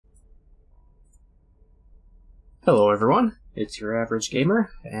Hello everyone, it's your average gamer,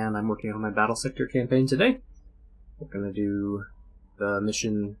 and I'm working on my Battlesector campaign today. We're going to do the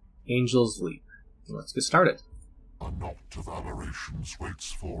mission Angel's Leap. Let's get started. A knot of aberrations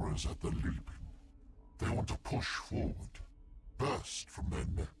waits for us at the leaping. They want to push forward, burst from their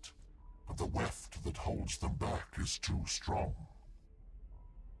net, but the weft that holds them back is too strong.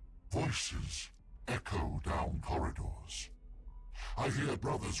 Voices echo down corridors. I hear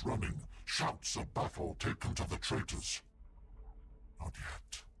brothers running, shouts of battle taken to the traitors. Not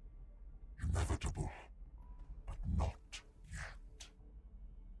yet. Inevitable, but not yet.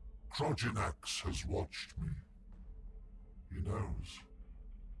 Kroginax has watched me. He knows.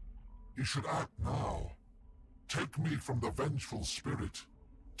 He should act now. Take me from the vengeful spirit.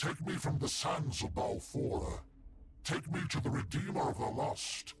 Take me from the sands of Balfora. Take me to the Redeemer of the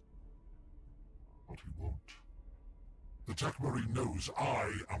Lost. But he won't. The Tekmari knows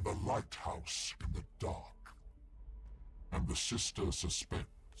I am the lighthouse in the dark. And the sister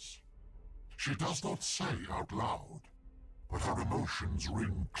suspects. She does not say out loud, but her emotions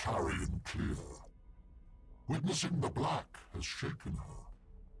ring clarion clear. Witnessing the black has shaken her,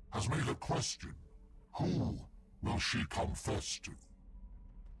 has made her question, who will she confess to?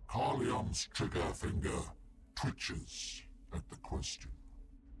 Carleon's trigger finger twitches at the question.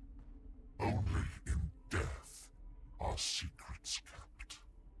 Only in death are secrets kept.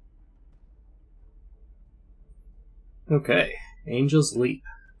 Okay, Angel's Leap.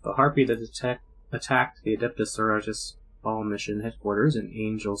 The Harpy that attacked the Adeptus Sororitas Fall mission headquarters in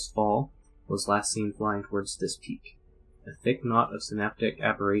Angel's Fall was last seen flying towards this peak. A thick knot of synaptic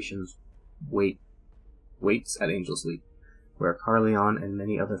aberrations waits at Angel's Leap, where Carleon and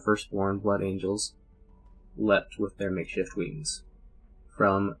many other firstborn blood angels leapt with their makeshift wings.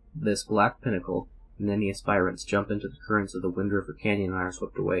 From this black pinnacle, many aspirants jump into the currents of the Wind River Canyon and are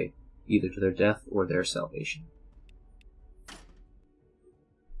swept away, either to their death or their salvation.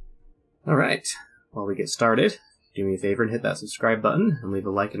 Alright, while we get started, do me a favor and hit that subscribe button and leave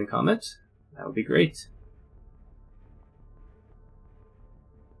a like and a comment. That would be great.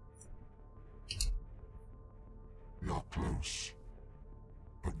 We are close.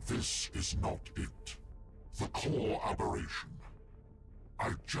 But this is not it. The core aberration.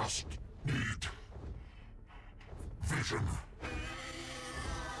 I just need vision.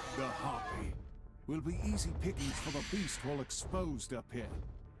 The Harpy will be easy pickings for the beast while exposed up here.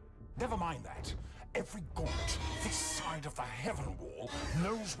 Never mind that. Every gaunt this side of the heaven wall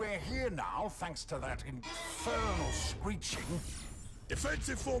knows we're here now thanks to that infernal screeching.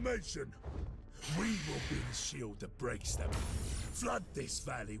 Defensive formation! We will be the shield that breaks them. Flood this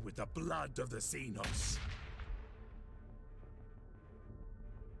valley with the blood of the Xenos.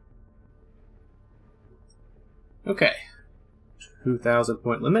 Okay, 2,000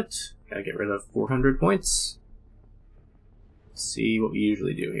 point limit. Gotta get rid of 400 points. Let's see what we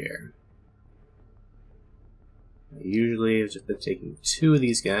usually do here. Usually I've just been taking 2 of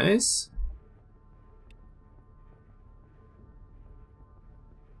these guys.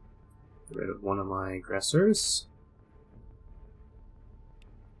 Get rid of one of my aggressors.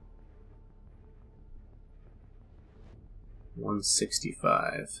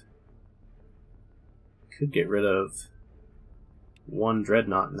 $165. Could get rid of 1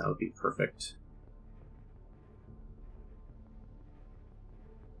 dreadnought and that would be perfect.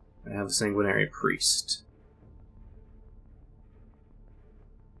 I have a sanguinary priest.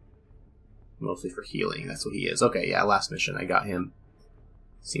 Mostly for healing, that's what he is. Okay, yeah, last mission I got him.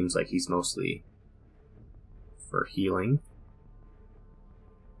 Seems like he's mostly for healing.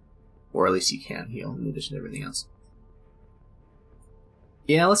 Or at least he can heal in addition to everything else.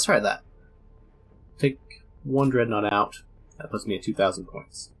 Yeah, let's try that. Take 1 dreadnought out. That puts me at 2,000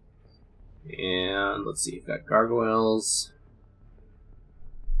 points. And let's see, I've got gargoyles.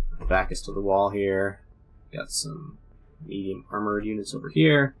 My back is to the wall here. Got some medium armored units over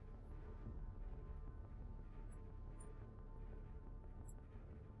here.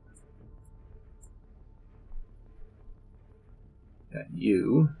 Got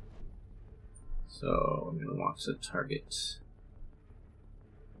you. So I'm going to want to target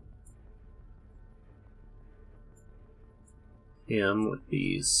him with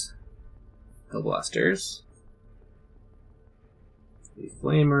these Hellblasters. The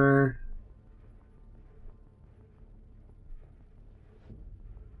Flamer.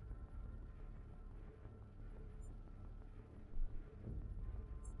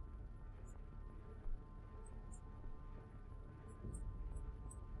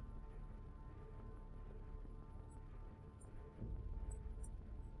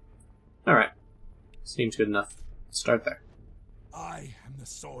 Alright. Seems good enough. Start there. I am the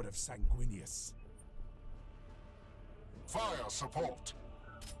sword of Sanguinius. Fire support.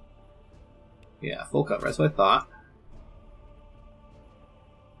 Yeah, full cover. That's what I thought.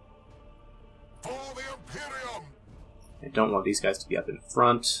 For the Imperium. I don't want these guys to be up in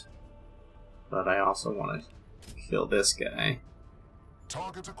front, but I also want to kill this guy.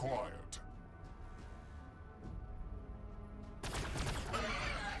 Target acquired.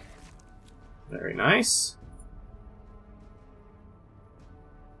 Very nice.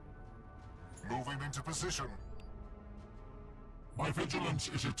 Moving into position. My vigilance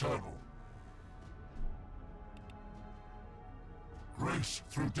is eternal. Grace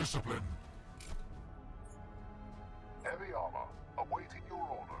through discipline. Heavy armor, awaiting your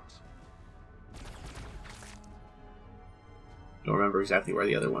orders. Don't remember exactly where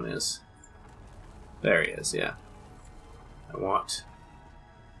the other one is. There he is, yeah. I want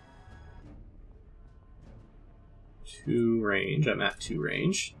 2 range. I'm at 2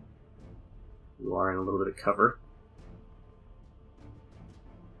 range. You are in a little bit of cover.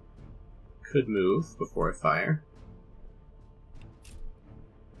 Could move before I fire.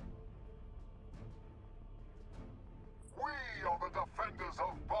 We are the defenders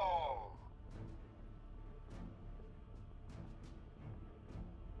of Baal.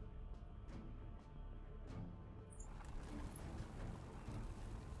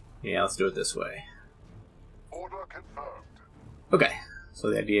 Yeah, let's do it this way. Order confirmed. Okay, so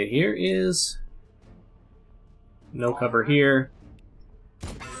the idea here is no cover here,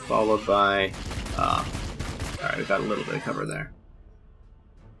 followed by, alright, we got a little bit of cover there.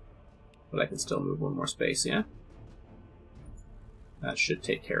 But I can still move 1 more space, yeah? That should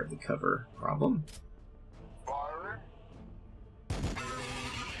take care of the cover problem. Firing.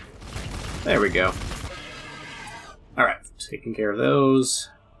 There we go. Alright, taking care of those.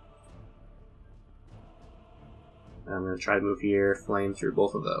 I'm going to try to move here, flame through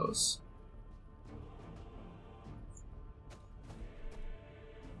both of those.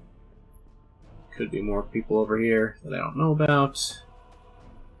 Could be more people over here that I don't know about.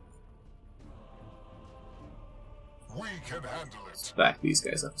 We can handle it. Let's back these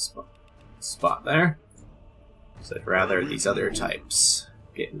guys up a spot there. So I'd rather these other types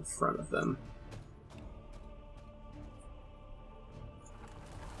get in front of them.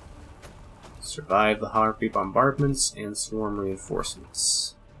 Survive the Harpy bombardments and swarm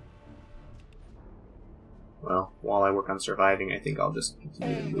reinforcements. Well, while I work on surviving, I think I'll just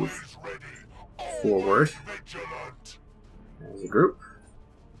continue to move forward as a group.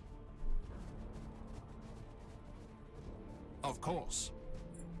 Of course.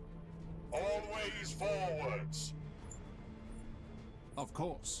 Always forwards. Of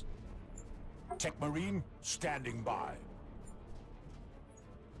course. Tech Marine, standing by.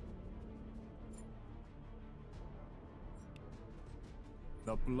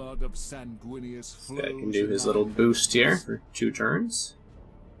 The blood of Sanguinius This flows. guy can do his in little our boost here veins. for 2 turns.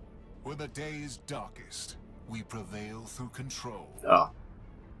 When the day is darkest, we prevail through control. Oh.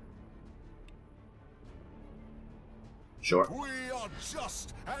 Sure. We are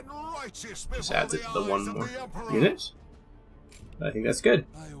just and righteous Just before adds the it to the eyes 1 of more the Emperor. unit. I think that's good.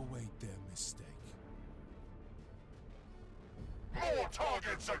 I await their mistake. More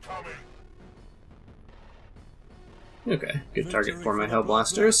targets are coming. Okay, good target Victory for my the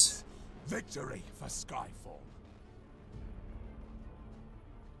Hellblasters. Bloodlords. Victory for Skyfall.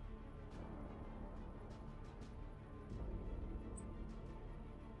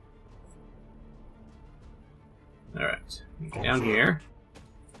 Alright, down here.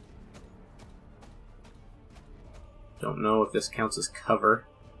 Don't know if this counts as cover.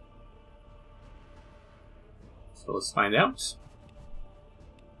 So let's find out.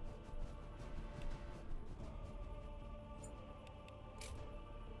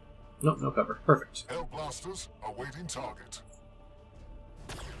 Nope, no cover. Perfect. Hellblasters awaiting target.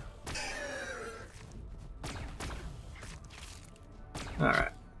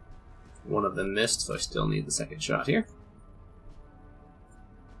 Alright. One of them missed, so I still need the second shot here.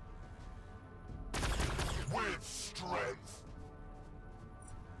 With strength.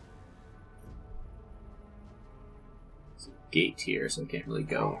 There's a gate here, so I can't really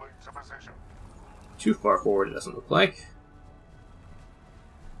go Rolling to position. too far forward, it doesn't look like.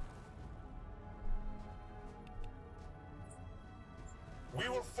 We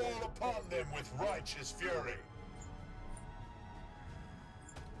will fall upon them with righteous fury.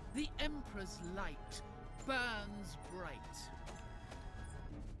 The Emperor's light burns bright.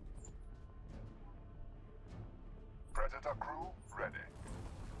 Predator crew ready.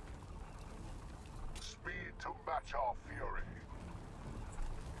 Speed to match our fury.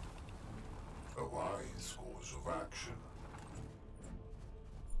 A wise course of action.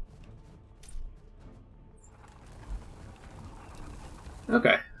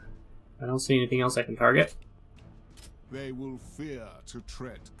 Okay. I don't see anything else I can target. They will fear to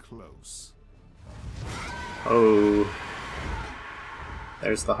tread close. Oh.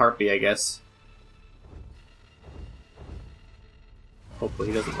 There's the harpy, I guess. Hopefully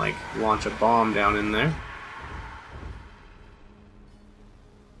he doesn't, like, launch a bomb down in there.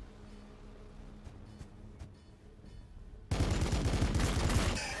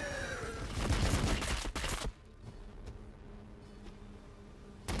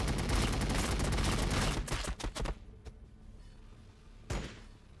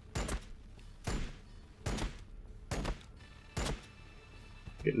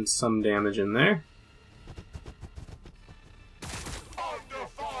 Getting some damage in there. Under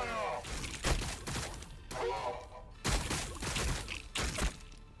fire!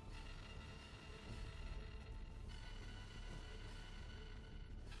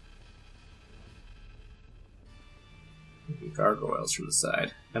 Gargoyles from the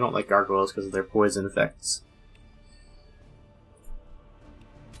side. I don't like gargoyles because of their poison effects.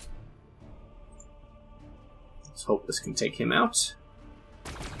 Let's hope this can take him out.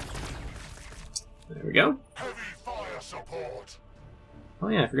 There we go. Heavy fire support! Oh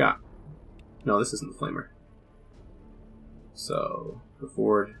yeah, I forgot. No, this isn't the flamer. So, go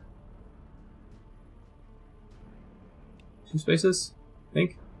forward. 2 spaces, I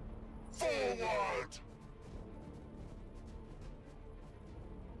think. Forward!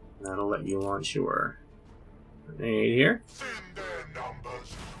 That'll let you launch your grenade here. Thin their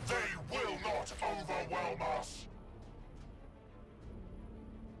numbers. They will not overwhelm us.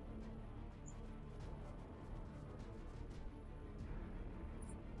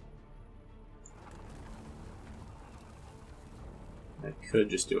 I could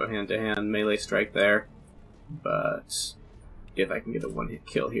just do a hand-to-hand melee strike there, but if I can get a one-hit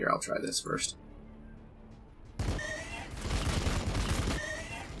kill here, I'll try this first.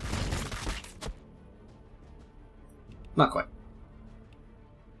 Not quite.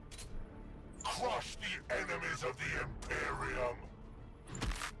 Crush the enemies of the Imperium.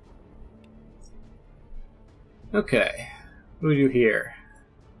 Okay, what do we do here?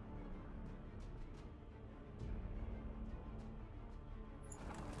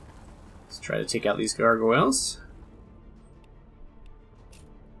 Let's try to take out these gargoyles.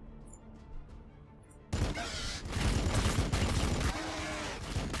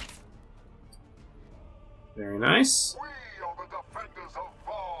 Very nice. We are the defenders of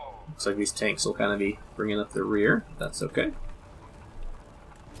Val. Looks like these tanks will kind of be bringing up the rear. That's okay.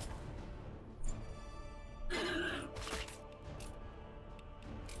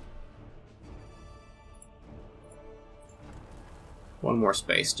 One more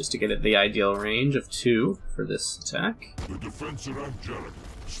space just to get at the ideal range of 2 for this attack. The Defensor Angelic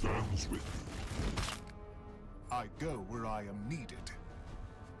stands with you. I go where I am needed.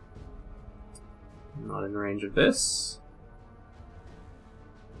 Not in range of this.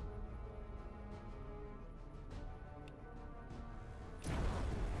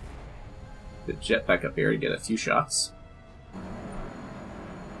 Good jet back up here to get a few shots.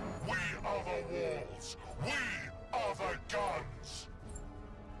 We are the walls. We are the guns.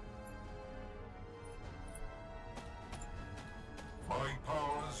 My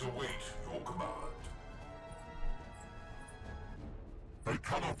powers await your command. They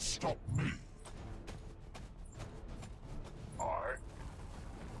cannot stop me.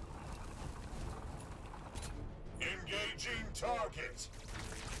 Engaging target.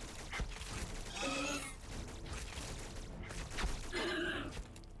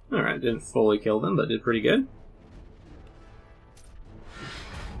 Alright, didn't fully kill them, but did pretty good.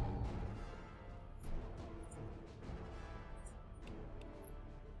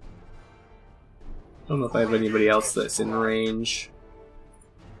 Don't know if I have anybody else that's in range.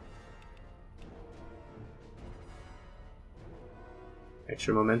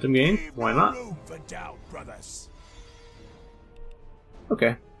 Extra momentum gain? Why not? Room for doubt, brothers.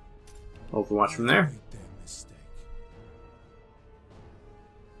 Okay. Overwatch from there. Made their mistake.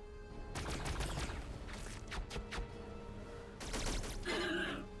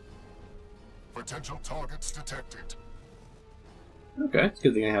 Potential targets detected. Okay, it's a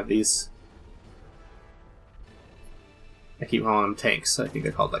good thing I have these. I keep calling them tanks. I think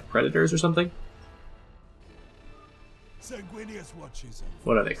they're called like predators or something. Sanguinius watches.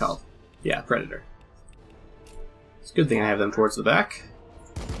 What are they called? Yeah, predator. It's a good thing I have them towards the back.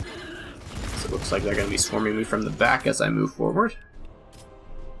 So it looks like they're going to be swarming me from the back as I move forward.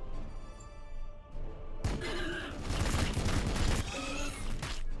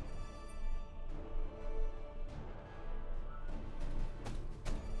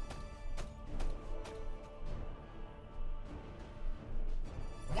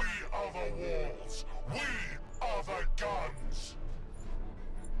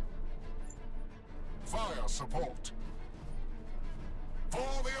 support.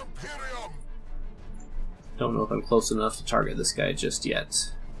 For the Imperium! Don't know if I'm close enough to target this guy just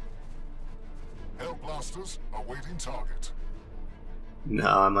yet. Hell blasters awaiting target. No,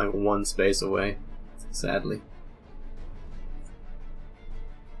 I'm like one space away, sadly.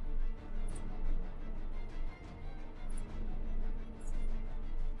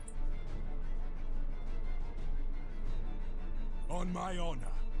 On my honor.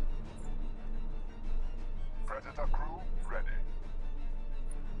 Predator crew ready.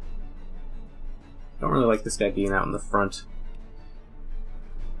 Don't really like this guy being out in the front.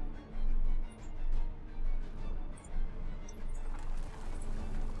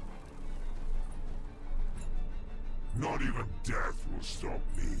 Not even death will stop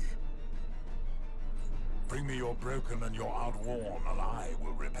me. Bring me your broken and your outworn, and I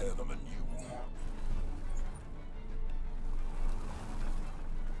will repair them anew.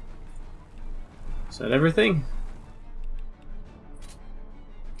 Is that everything?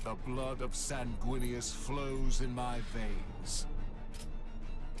 The blood of Sanguinius flows in my veins.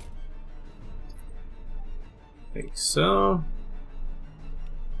 Think so.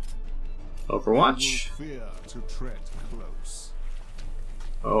 Overwatch. I will fear to tread close.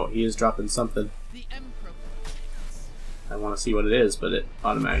 Oh, he is dropping something. The Emperor. I want to see what it is, but it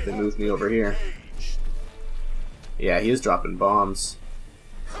automatically moved me over here. Yeah, he is dropping bombs.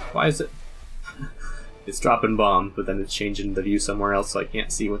 Why is it? It's dropping bombs, but then it's changing the view somewhere else, so I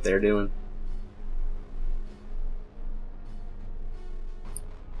can't see what they're doing.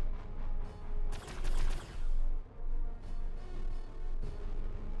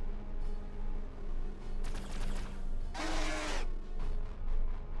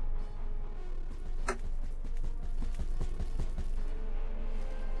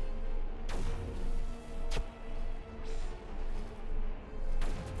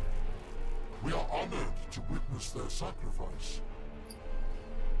 We are honored to witness their sacrifice.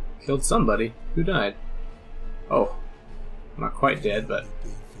 Killed somebody. Who died? Oh. I'm not quite dead, but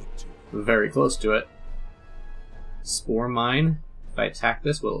very close to it. Spore mine. If I attack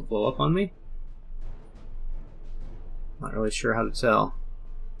this, will it blow up on me? Not really sure how to tell.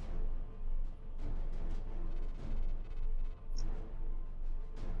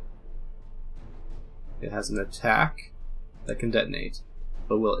 It has an attack that can detonate.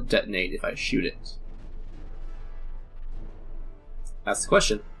 But will it detonate if I shoot it? That's the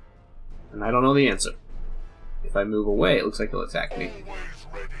question. And I don't know the answer. If I move away, it looks like it'll attack me. Always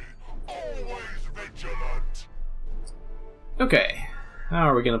ready, always vigilant. Okay, how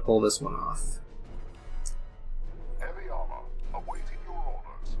are we going to pull this one off? Heavy armor, awaiting your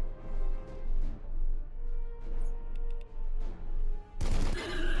orders.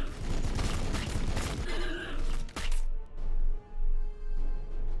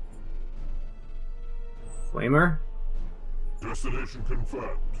 Flamer? Destination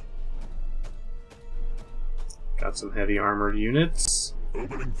confirmed. Got some heavy armored units.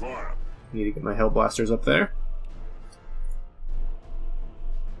 Opening fire. Need to get my Hellblasters up there.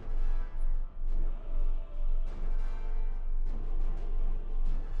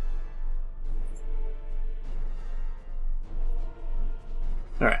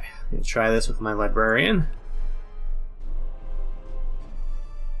 Alright, I'm going to try this with my Librarian.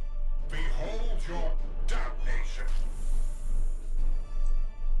 Behold your damnation.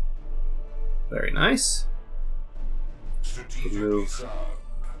 Very nice. Strategically Move sound.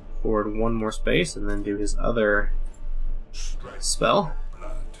 forward one more space and then do his other Strength spell.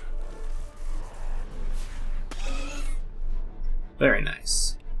 blood. Very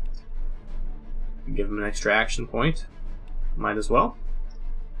nice. Give him an extra action point. Might as well.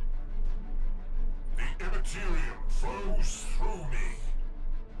 The immaterium flows through me.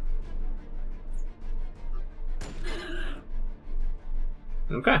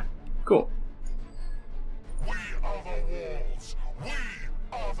 Okay, cool. We are the walls. We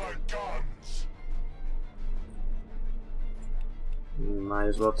are the guns. You might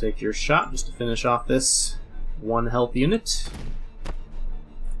as well take your shot just to finish off this one health unit.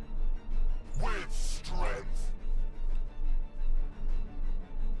 With strength.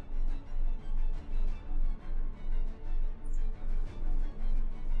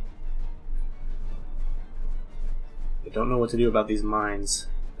 I don't know what to do about these mines.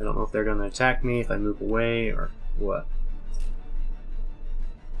 I don't know if they're going to attack me if I move away or what.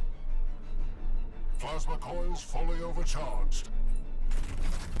 Plasma coils fully overcharged.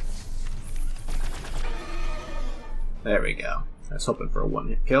 There we go. I was hoping for a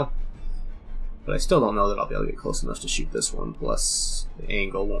one-hit kill. But I still don't know that I'll be able to get close enough to shoot this one, plus the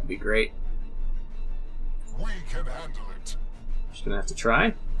angle won't be great. We can handle it. Just gonna have to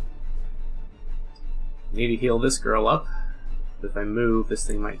try. Need to heal this girl up. If I move, this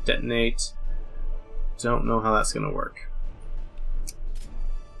thing might detonate. Don't know how that's gonna work.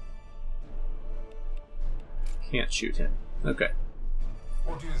 Can't shoot him. Okay.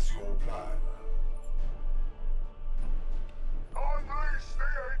 What is your plan? Unleash the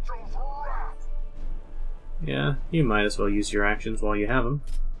angel's wrath! Yeah, you might as well use your actions while you have them.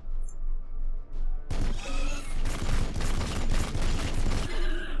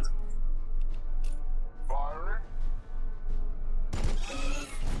 Firing.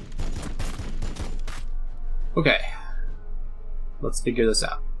 Okay. Let's figure this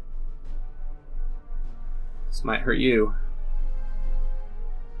out. This might hurt you.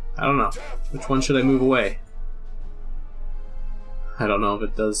 I don't know. Which one should I move away? I don't know if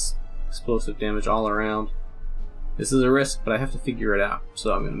it does explosive damage all around. This is a risk, but I have to figure it out.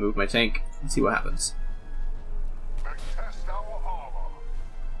 So I'm going to move my tank and see what happens. Test our armor.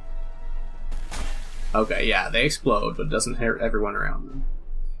 Okay, yeah, they explode, but it doesn't hurt everyone around them.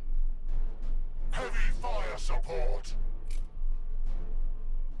 Heavy fire support.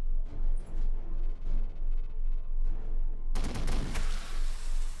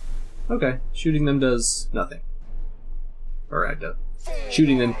 Okay, shooting them does nothing. Or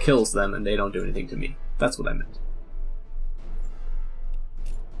shooting them kills them and they don't do anything to me. That's what I meant.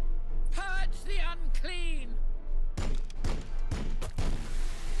 Purge the unclean!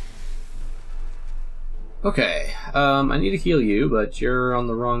 Okay, I need to heal you, but you're on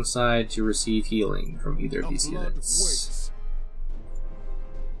the wrong side to receive healing from either of these units.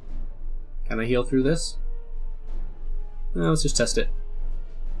 Can I heal through this? No, let's just test it.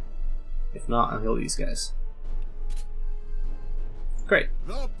 If not, I'll heal these guys. Great.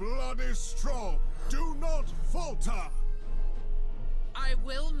 The blood is strong. Do not falter. I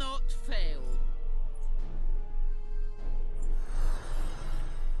will not fail.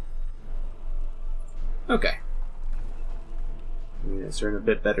 Okay. Units are in a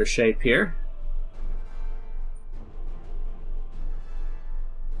bit better shape here.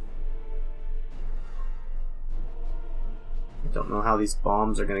 I don't know how these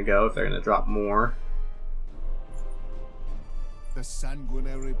bombs are going to go, if they're going to drop more. The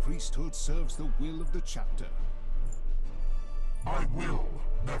sanguinary priesthood serves the will of the chapter. My will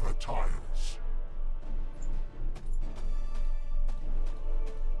never tires.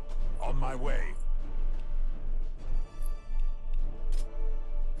 On my way.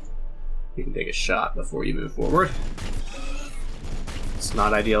 You can take a shot before you move forward. It's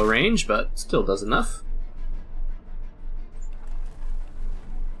not ideal range, but still does enough.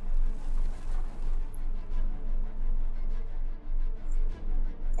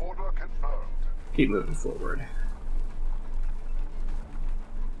 Order confirmed. Keep moving forward.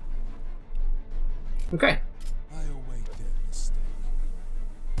 Okay. I await their mistake.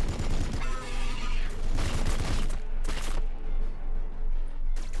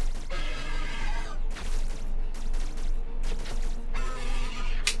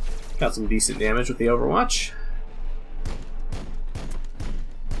 Got some decent damage with the Overwatch.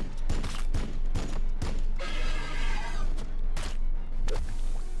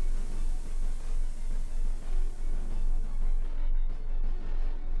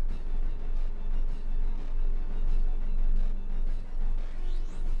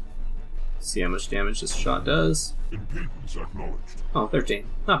 See how much damage this shot does. Impedance acknowledged. Oh, 13.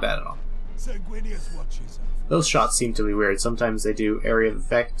 Not bad at all. Sanguinius watches over. Those shots seem to be weird. Sometimes they do area of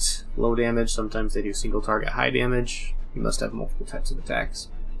effect, low damage. Sometimes they do single target, high damage. You must have multiple types of attacks.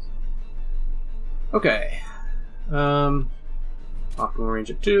 Okay. Optimal range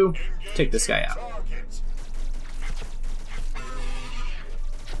of 2. Take this guy out.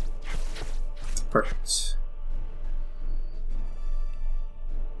 Perfect.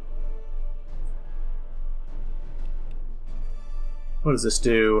 What does this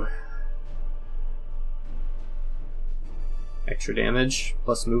do? Extra damage,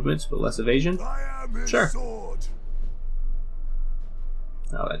 plus movement, but less evasion? I am his Sure. sword.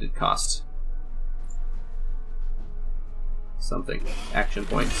 Oh, that did cost something. Action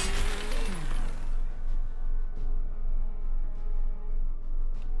points.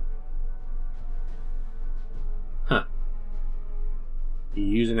 Huh. You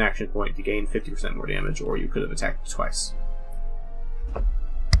use an action point to gain 50% more damage, or you could have attacked twice.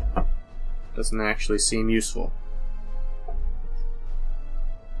 Doesn't actually seem useful.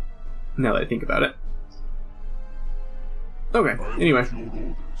 Now that I think about it. Okay, anyway. Your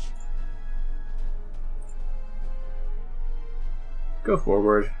orders. Go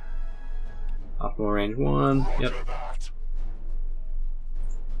forward. Optimal range 1. Yep. Roger that.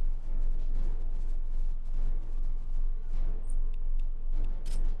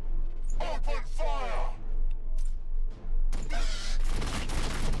 Open fire!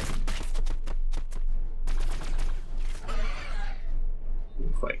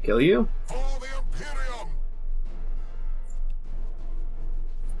 kill you. For the Imperium!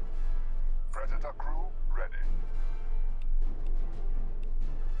 Predator crew ready.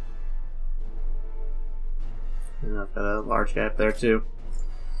 And I've got a large guy up there too.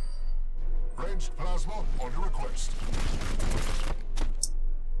 Ranged plasma on your request.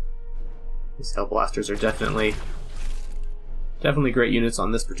 These Hell Blasters are definitely great units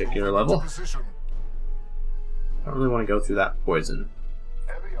on this particular level. Position. I don't really want to go through that poison.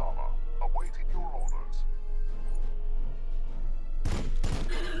 Heavy armor awaiting your orders.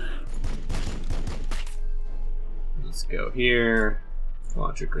 Let's go here.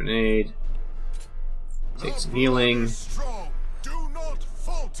 Launch a grenade. Take some healing. Strong, do not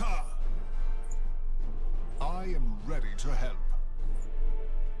falter. I am ready to help.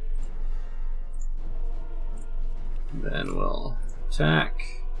 Then we'll attack.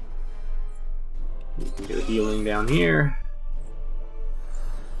 We can do healing down here.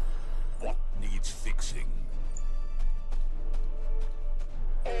 What needs fixing?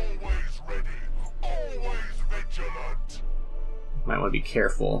 Always ready. Always vigilant. Might want to be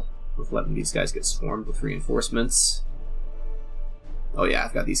careful with letting these guys get swarmed with reinforcements. Oh yeah,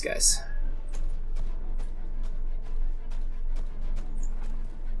 I've got these guys.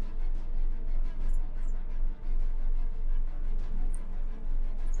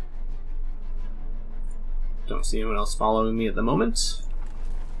 Don't see anyone else following me at the moment.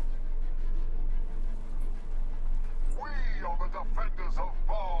 We are the defenders of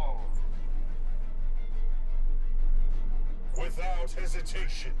Baal. Without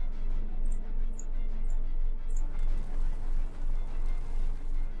hesitation.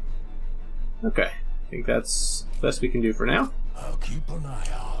 Okay, I think that's the best we can do for now. I'll keep an eye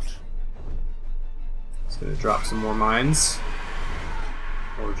out. Just gonna drop some more mines.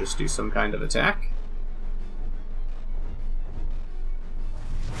 Or just do some kind of attack.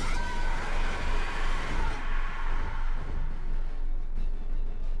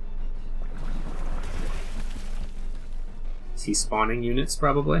 Is he spawning units,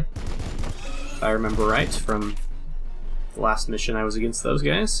 probably? If I remember right from the last mission I was against those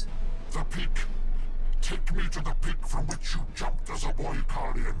guys. The peak. Take me to the peak from which you jumped as a boy,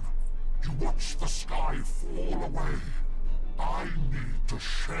 Guardian. You watched the sky fall away. I need to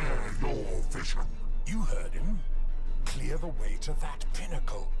share your vision. You heard him. Clear the way to that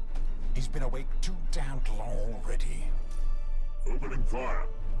pinnacle. He's been awake too damned long already. Opening fire.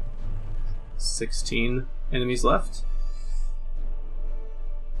 16 enemies left.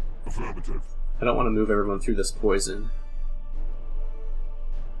 Affirmative. I don't want to move everyone through this poison.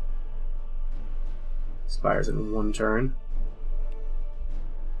 Expires in 1 turn.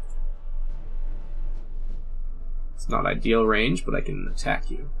 It's not ideal range, but I can attack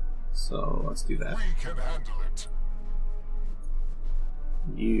you. So let's do that. We can handle it.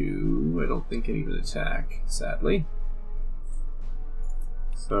 You, I don't think can even attack, sadly.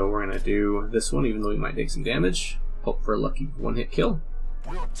 So we're gonna do this one, even though we might take some damage. Hope for a lucky 1-hit kill.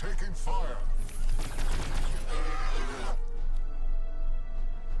 We are taking fire.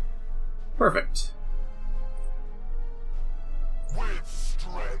 Perfect. With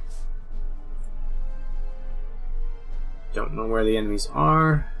strength. Don't know where the enemies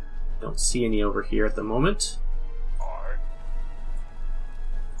are. Don't see any over here at the moment.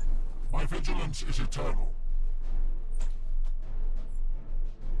 My vigilance is eternal.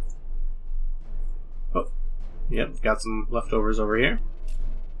 Oh, yep, got some leftovers over here.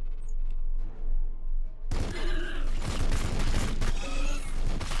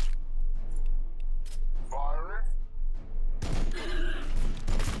 Firing.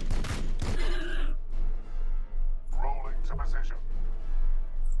 Rolling to position.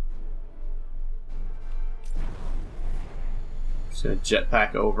 Just gonna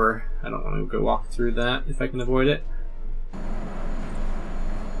jetpack over. I don't want to go walk through that if I can avoid it.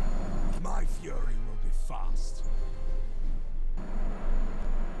 My fury will be fast.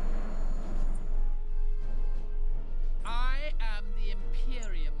 I am the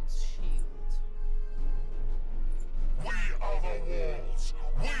Imperium's shield. We are the walls.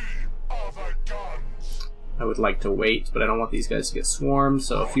 We are the guns. I would like to wait, but I don't want these guys to get swarmed,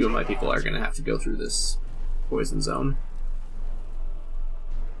 so a few of my people are gonna have to go through this poison zone.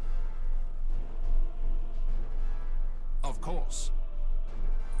 Of course.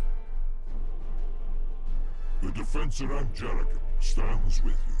 The Defensor Angelicum stands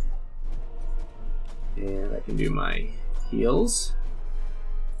with you. And I can do my heals.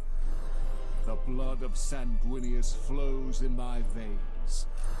 The blood of Sanguinius flows in my veins.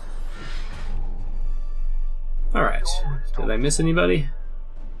 Alright, did I miss anybody?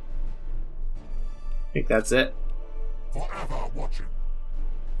 I think that's it. Forever watching.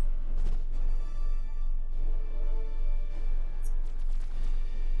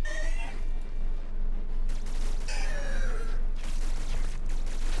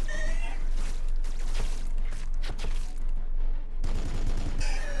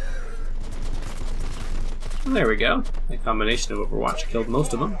 There we go. A combination of Overwatch killed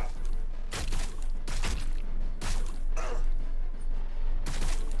most of them.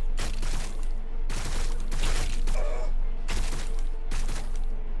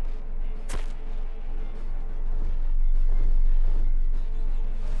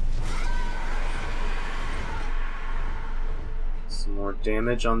 Some more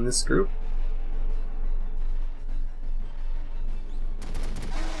damage on this group.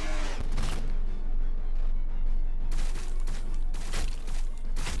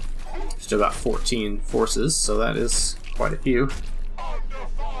 Still got 14 forces, so that is quite a few. Under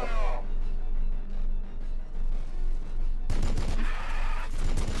fire!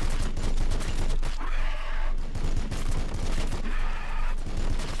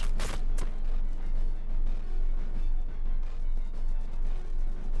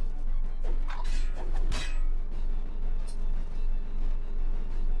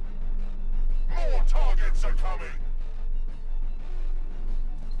 More targets are coming!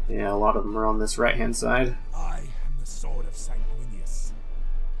 Yeah, a lot of them are on this right-hand side. I am the sword of Sanguinius.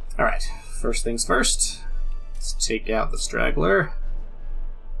 Alright, first things first. Let's take out the straggler.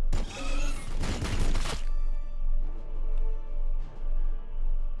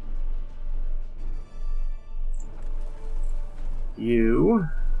 You.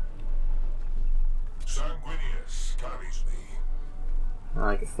 Sanguinius carries me.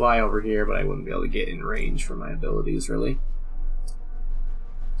 I could fly over here, but I wouldn't be able to get in range for my abilities, really.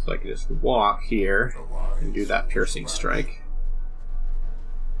 So I could just walk here and do that piercing strike.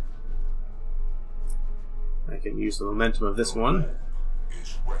 I can use the momentum of this one.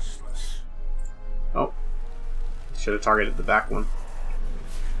 Is restless. Oh, should have targeted the back one.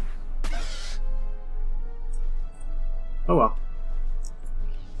 Oh well.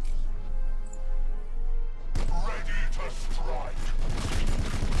 Ready to strike.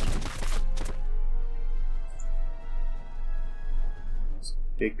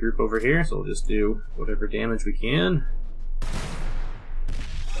 Big group over here, so we'll just do whatever damage we can.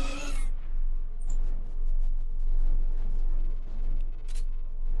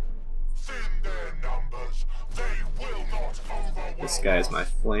 Thin their numbers. They will not overwhelm. This guy's my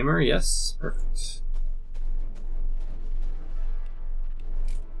flamer, yes, perfect.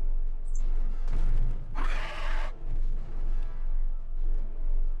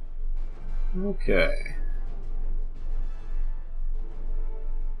 Okay.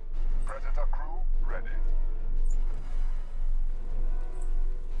 Predator crew ready.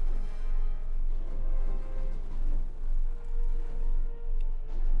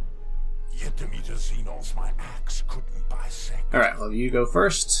 Yet the meter xenons my axe couldn't bisect. Alright, well, you go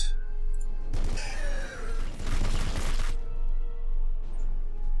first.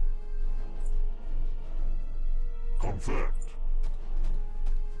 Confirmed.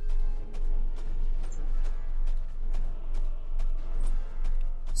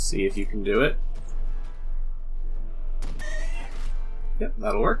 See if you can do it. Yep,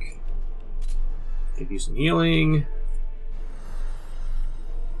 that'll work. Give you some healing.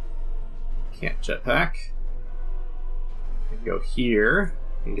 Can't jetpack. Can go here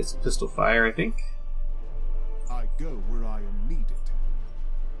and get some pistol fire, I think. I go where I am needed.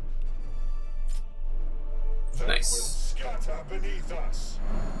 They Nice. will scatter beneath us.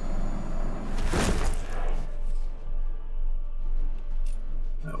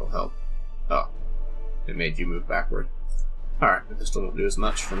 That'll help. Oh, it made you move backward. Alright, the pistol won't do as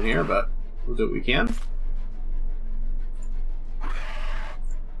much from here, but we'll do what we can.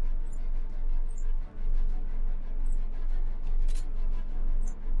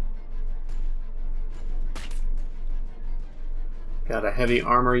 Got a heavy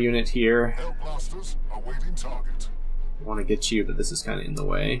armor unit here. Hellblasters awaiting target. I want to get you, but this is kind of in the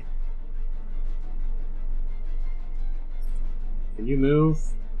way. Can you move?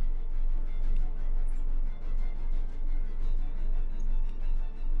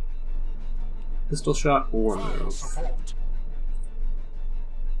 Pistol shot or Fire move? support.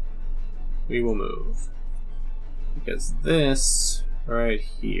 We will move. Because this, right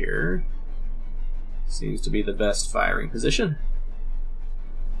here, seems to be the best firing position.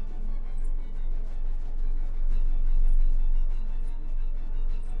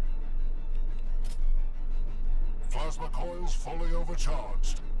 Plasma coils fully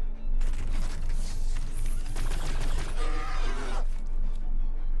overcharged.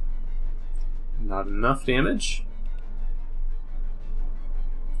 Not enough damage.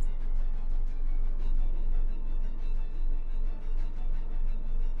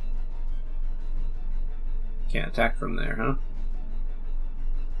 Can't attack from there,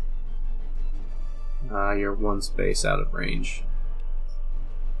 huh? You're one space out of range.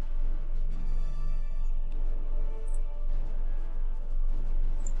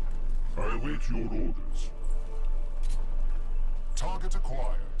 your orders. Target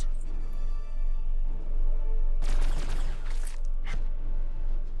acquired.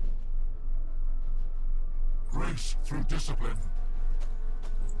 Grace through discipline.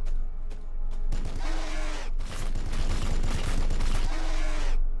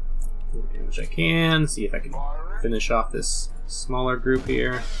 Do the damage I can. See if I can finish off this smaller group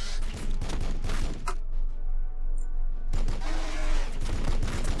here.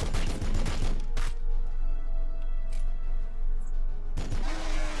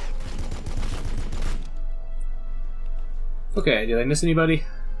 Okay, did I miss anybody?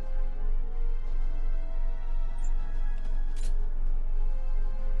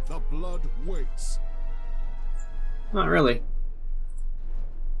 The blood waits. Not really.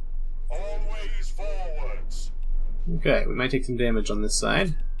 Always forwards. Okay, we might take some damage on this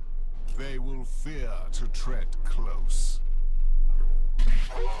side. They will fear to tread close.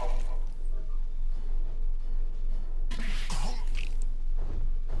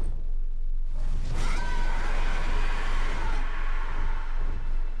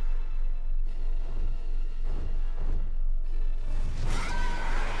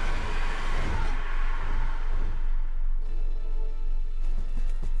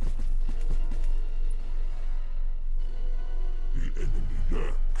 The enemy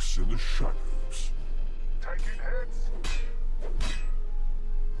lurks in the shadows. Taking hits.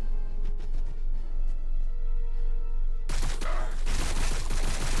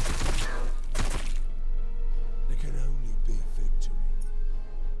 There can only be victory.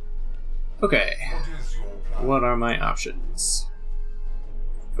 Okay, What is your plan? what are my options?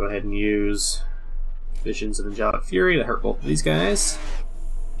 Go ahead and use Visions of Angelic Fury to hurt both of these guys.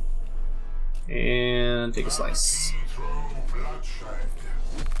 And take a slice. Through bloodshed.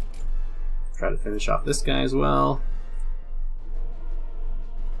 Try to finish off this guy as well.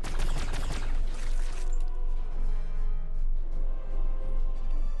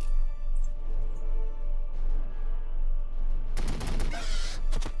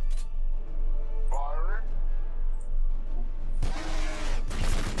 Firing.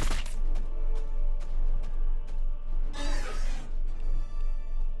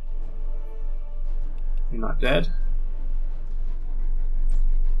 You're not dead.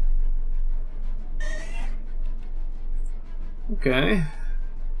 Okay.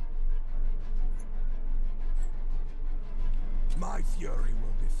 My fury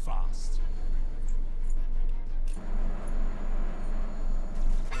will be fast.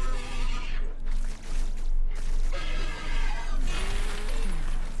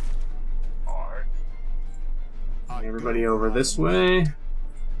 Aye. Everybody over this way.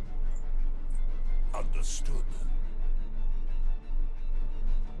 Understood.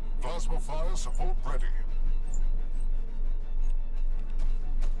 Plasma fire support ready.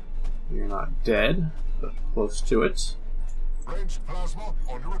 You're not dead, but close to it. Ranged plasma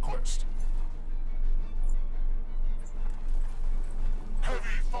on your request. Heavy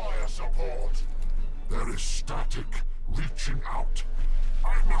fire support. There is static reaching out.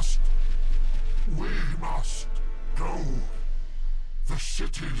 We must go. The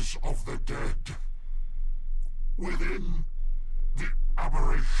cities of the dead. Within the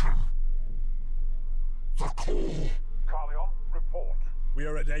aberration. The core. Carleon, report. We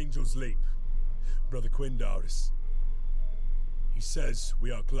are at Angel's Leap. Brother Quindaris. He says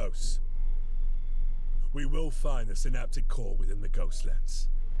we are close. We will find the synaptic core within the Ghostlands.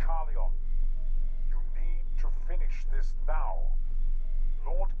 Carleon, you need to finish this now.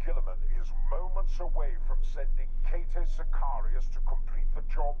 Lord Gilliman is moments away from sending Kate Sicarius to complete the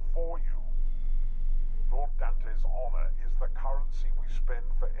job for you. Lord Dante's honor is the currency we spend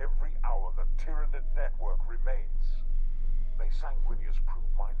for every hour the Tyranid network remains. May Sanguinius prove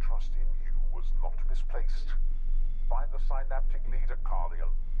my trust in you was not misplaced. Find the synaptic leader,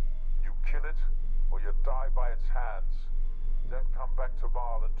 Carleon. You kill it, or you die by its hands. Don't come back to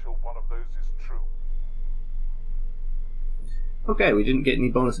Baal until one of those is true. Okay, we didn't get any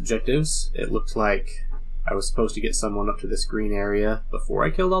bonus objectives. It looked like I was supposed to get someone up to this green area before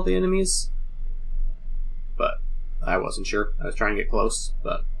I killed all the enemies. But I wasn't sure. I was trying to get close,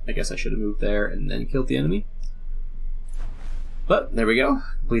 but I guess I should have moved there and then killed the enemy. But there we go.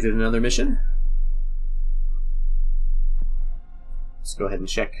 Completed another mission. Let's go ahead and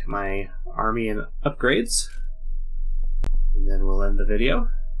check my army and upgrades. And then we'll end the video.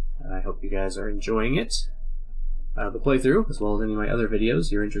 I hope you guys are enjoying it. The playthrough, as well as any of my other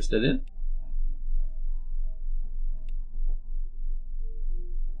videos you're interested in.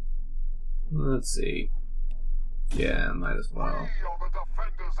 Let's see. Yeah, might as well. We are the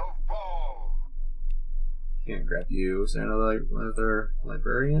defenders of Baal. Can't grab you. Is there another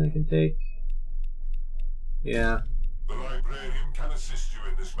librarian I can take? Yeah. The librarian can assist you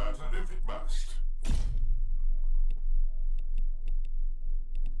in this matter if it must.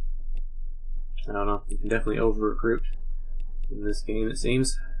 I don't know. You can definitely over-recruit in this game, it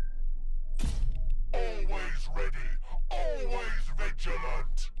seems. Always ready, always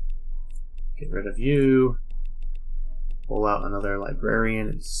vigilant. Get rid of you. Pull out another librarian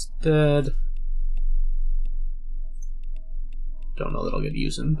instead. Don't know that I'll get to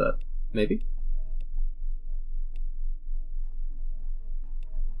use him, but maybe.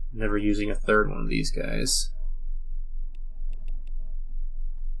 Never using a third one of these guys.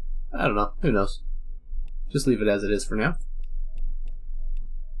 I don't know. Who knows? Just leave it as it is for now.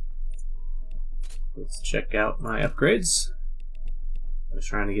 Let's check out my upgrades. I was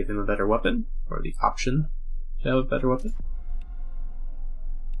trying to give him a better weapon, or the option to have a better weapon.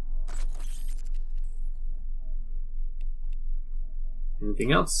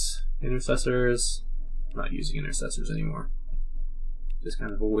 Anything else? Intercessors? Not using intercessors anymore. Just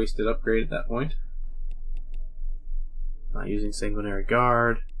kind of a wasted upgrade at that point. Not using sanguinary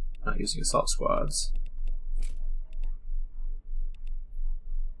guard. Not using assault squads.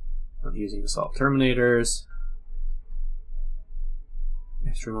 Not using assault terminators.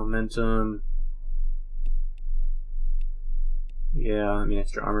 Extra momentum. Yeah, I mean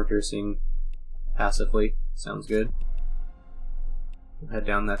extra armor piercing passively. Sounds good. We'll head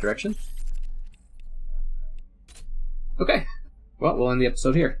down that direction. Okay. Well, we'll end the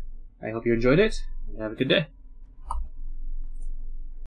episode here. I hope you enjoyed it, and have a good day.